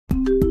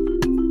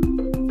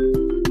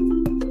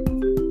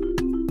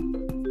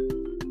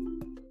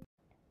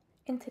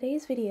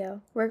today's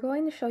video, we're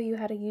going to show you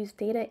how to use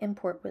Data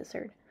Import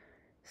Wizard.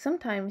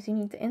 Sometimes you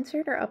need to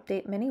insert or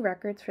update many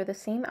records for the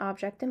same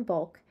object in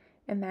bulk,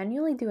 and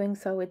manually doing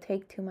so would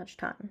take too much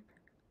time.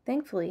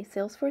 Thankfully,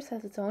 Salesforce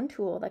has its own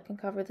tool that can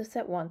cover this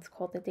at once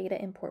called the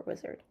Data Import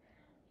Wizard.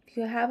 If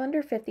you have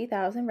under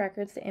 50,000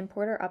 records to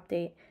import or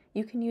update,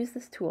 you can use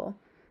this tool.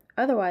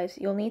 Otherwise,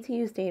 you'll need to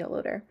use Data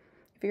Loader.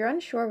 If you're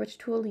unsure which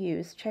tool to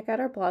use, check out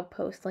our blog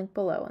post linked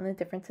below and the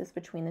differences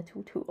between the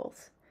two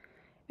tools.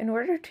 In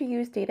order to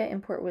use Data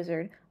Import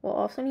Wizard, we'll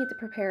also need to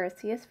prepare a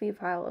CSV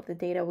file of the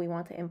data we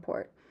want to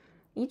import.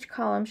 Each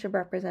column should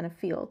represent a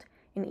field,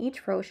 and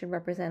each row should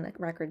represent a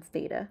record's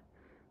data.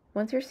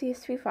 Once your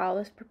CSV file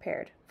is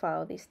prepared,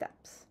 follow these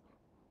steps.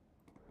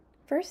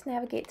 First,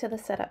 navigate to the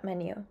Setup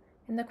menu.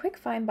 In the Quick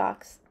Find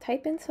box,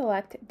 type and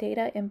select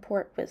Data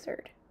Import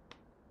Wizard.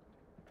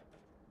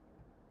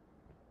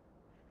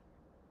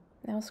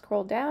 Now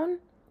scroll down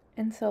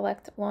and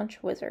select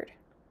Launch Wizard.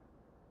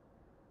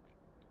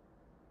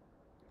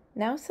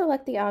 Now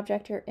select the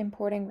object you're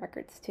importing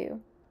records to.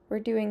 We're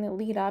doing the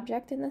lead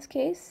object in this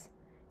case.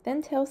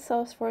 Then tell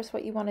Salesforce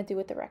what you want to do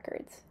with the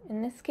records.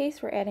 In this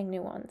case, we're adding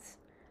new ones.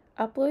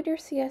 Upload your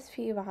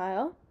CSV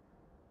file.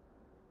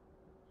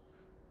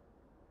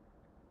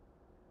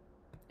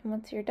 And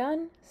once you're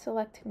done,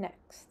 select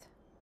Next.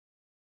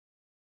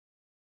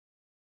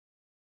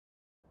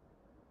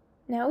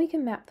 Now we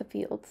can map the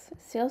fields.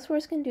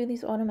 Salesforce can do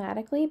these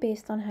automatically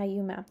based on how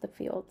you map the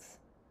fields.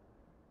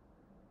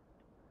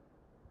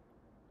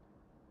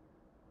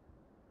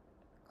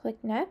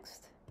 Click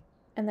Next,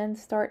 and then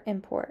Start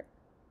Import.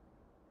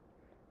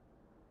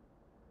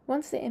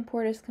 Once the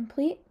import is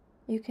complete,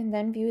 you can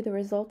then view the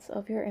results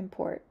of your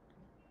import.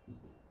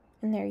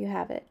 And there you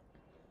have it.